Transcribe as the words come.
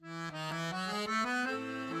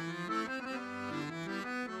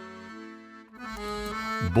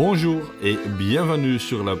Bonjour et bienvenue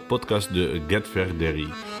sur le podcast de Get Fair Dairy,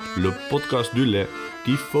 le podcast du lait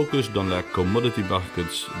qui focus dans la commodity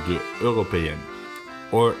markets de européenne.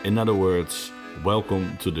 Or in other words,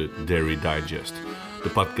 welcome to the Dairy Digest, the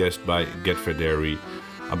podcast by Get Fair Dairy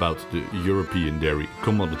about the European dairy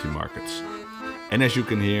commodity markets. And as you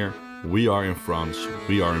can hear, we are in France,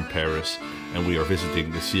 we are in Paris, and we are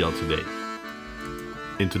visiting the SIAL today.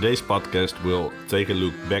 In today's podcast, we'll take a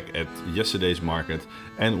look back at yesterday's market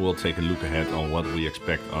and we'll take a look ahead on what we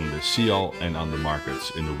expect on the SIAL and on the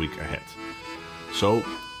markets in the week ahead. So,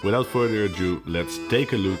 without further ado, let's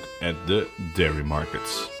take a look at the dairy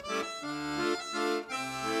markets.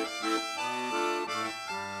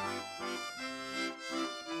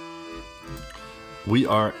 We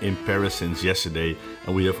are in Paris since yesterday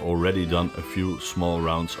and we have already done a few small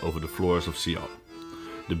rounds over the floors of SIAL.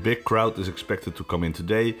 The big crowd is expected to come in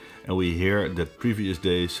today and we hear that previous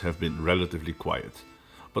days have been relatively quiet.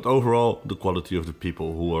 But overall, the quality of the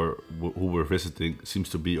people who were visiting seems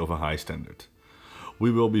to be of a high standard.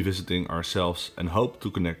 We will be visiting ourselves and hope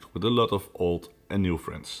to connect with a lot of old and new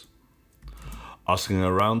friends. Asking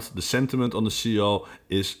around, the sentiment on the SIAL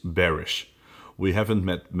is bearish. We haven't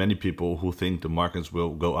met many people who think the markets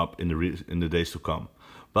will go up in the days to come,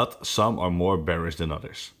 but some are more bearish than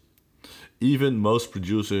others. Even most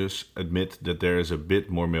producers admit that there is a bit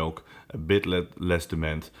more milk, a bit less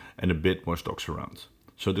demand and a bit more stocks around.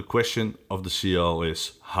 So the question of the SIAL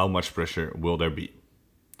is, how much pressure will there be?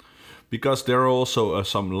 Because there are also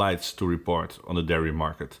some lights to report on the dairy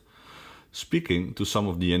market. Speaking to some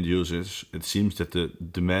of the end users, it seems that the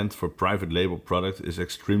demand for private label product is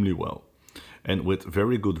extremely well. And with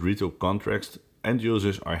very good retail contracts, end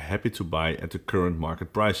users are happy to buy at the current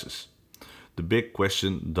market prices. The big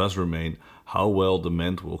question does remain how well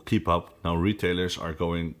demand will keep up now retailers are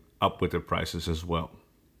going up with their prices as well.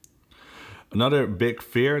 Another big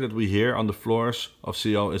fear that we hear on the floors of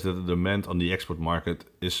SIAL is that the demand on the export market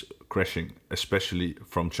is crashing, especially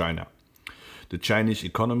from China. The Chinese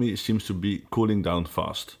economy seems to be cooling down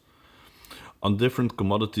fast. On different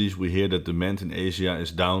commodities we hear that demand in Asia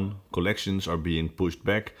is down, collections are being pushed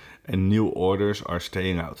back and new orders are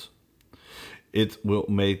staying out. It will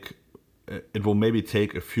maybe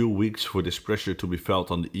take a few weeks for this pressure to be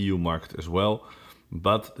felt on the EU market as well,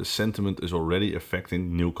 but the sentiment is already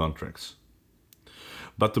affecting new contracts.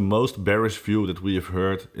 But the most bearish view that we have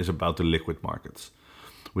heard is about the liquid markets.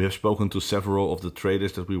 We have spoken to several of the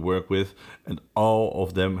traders that we work with and all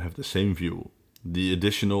of them have the same view. The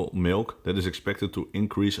additional milk that is expected to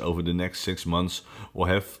increase over the next 6 months will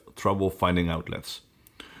have trouble finding outlets.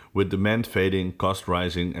 With demand fading, cost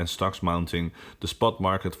rising and stocks mounting, the spot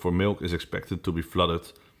market for milk is expected to be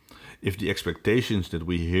flooded. If the expectations that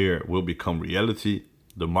we hear will become reality,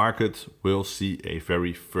 the market will see a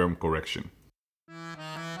very firm correction.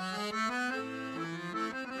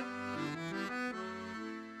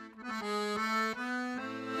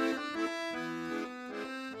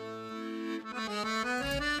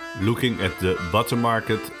 Looking at the butter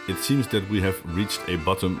market, it seems that we have reached a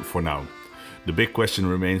bottom for now. The big question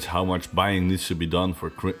remains how much buying needs to be done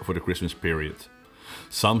for the Christmas period.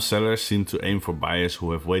 Some sellers seem to aim for buyers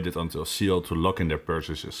who have waited until SIAL to lock in their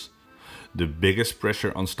purchases. The biggest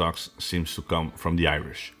pressure on stocks seems to come from the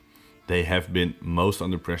Irish. They have been most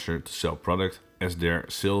under pressure to sell product as their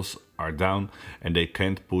sales are down and they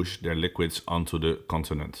can't push their liquids onto the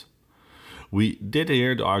continent. We did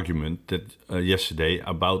hear the argument that yesterday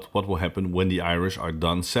about what will happen when the Irish are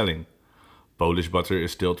done selling. Polish butter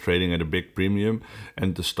is still trading at a big premium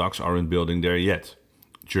and the stocks aren't building there yet.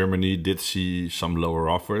 Germany did see some lower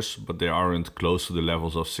offers, but they aren't close to the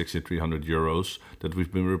levels of 6,300 euros that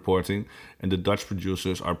we've been reporting, and the Dutch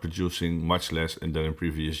producers are producing much less than in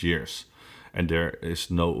previous years, and there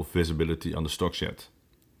is no visibility on the stocks yet.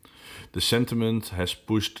 The sentiment has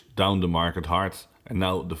pushed down the market hard, and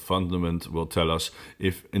now the fundament will tell us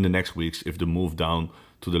if in the next weeks if the move down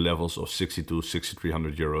to the levels of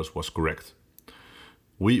 6,300 euros was correct.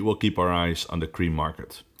 We will keep our eyes on the cream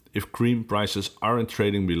market. If cream prices aren't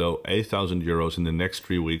trading below 8,000 euros in the next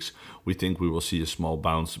 3 weeks, we think we will see a small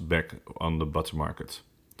bounce back on the butter market.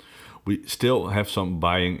 We still have some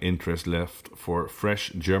buying interest left for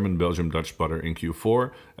fresh German, Belgium, Dutch butter in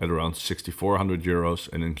Q4 at around 6,400 euros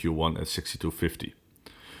and in Q1 at 6,250.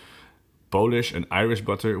 Polish and Irish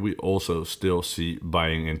butter we also still see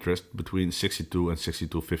buying interest between 62 and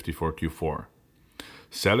 62.50 for Q4.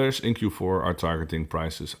 Sellers in Q4 are targeting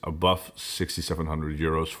prices above 6,700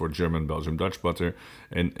 euros for German, Belgium, Dutch butter,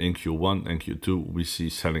 and in Q1 and Q2 we see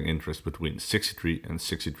selling interest between 63 and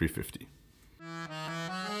 63.50.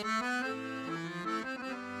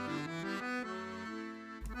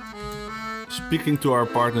 Speaking to our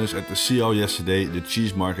partners at the SIAL yesterday, the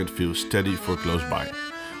cheese market feels steady for close by.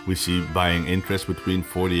 We see buying interest between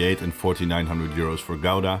 48 and 4900 euros for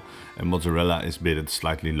Gouda, and mozzarella is bidded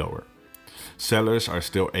slightly lower. Sellers are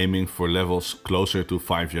still aiming for levels closer to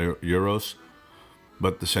 5 euros,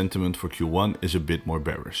 but the sentiment for Q1 is a bit more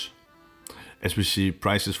bearish. As we see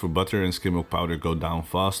prices for butter and skim milk powder go down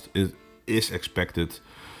fast, it is expected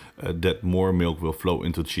that more milk will flow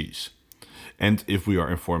into cheese. And if we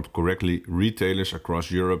are informed correctly, retailers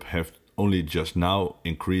across Europe have only just now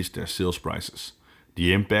increased their sales prices.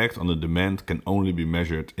 The impact on the demand can only be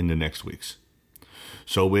measured in the next weeks.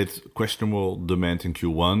 So with questionable demand in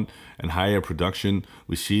Q1 and higher production,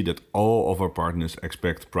 we see that all of our partners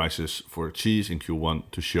expect prices for cheese in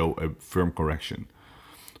Q1 to show a firm correction.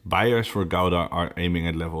 Buyers for Gouda are aiming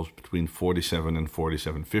at levels between 47 and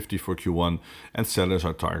 47.50 for Q1, and sellers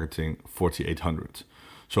are targeting 4800.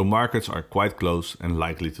 So markets are quite close and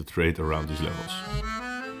likely to trade around these levels.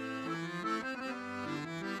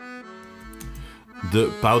 The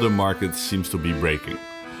powder market seems to be breaking.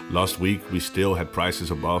 Last week we still had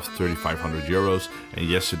prices above 3500 euros, and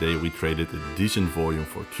yesterday we traded a decent volume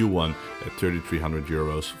for Q1 at 3300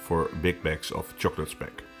 euros for big bags of chocolate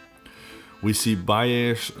speck. We see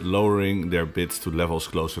buyers lowering their bids to levels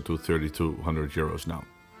closer to 3200 euros now.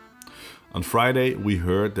 On Friday, we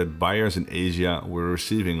heard that buyers in Asia were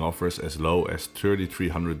receiving offers as low as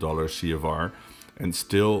 $3,300 CFR, and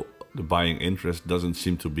still the buying interest doesn't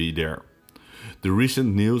seem to be there. The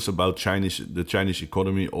recent news about the Chinese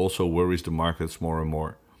economy also worries the markets more and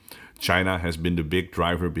more. China has been the big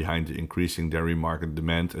driver behind the increasing dairy market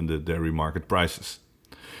demand and the dairy market prices.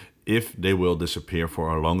 If they will disappear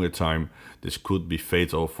for a longer time, this could be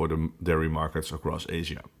fatal for the dairy markets across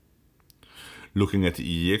Asia. Looking at the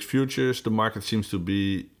EEX futures, the market seems to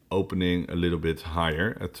be opening a little bit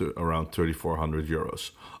higher at around 3,400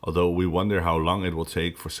 euros, although we wonder how long it will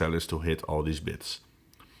take for sellers to hit all these bids.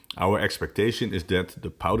 Our expectation is that the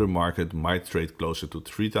powder market might trade closer to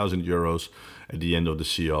 3,000 euros at the end of the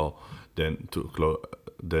SIAL than to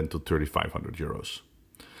 3,500 euros.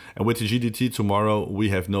 And with the GDT tomorrow, we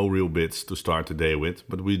have no real bids to start the day with,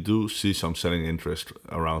 but we do see some selling interest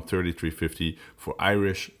around 33.50 for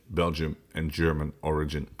Irish, Belgium and German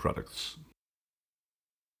origin products.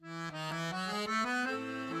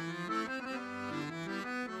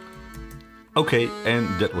 Okay, and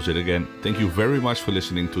that was it again. Thank you very much for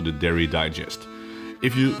listening to the Dairy Digest.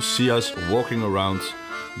 If you see us walking around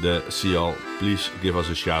the SIAL, please give us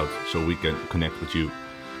a shout so we can connect with you.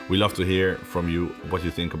 We love to hear from you what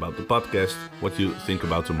you think about the podcast, what you think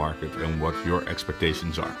about the market, and what your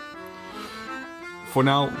expectations are. For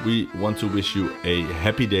now, we want to wish you a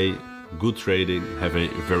happy day, good trading, have a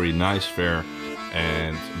very nice fair,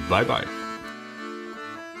 and bye-bye.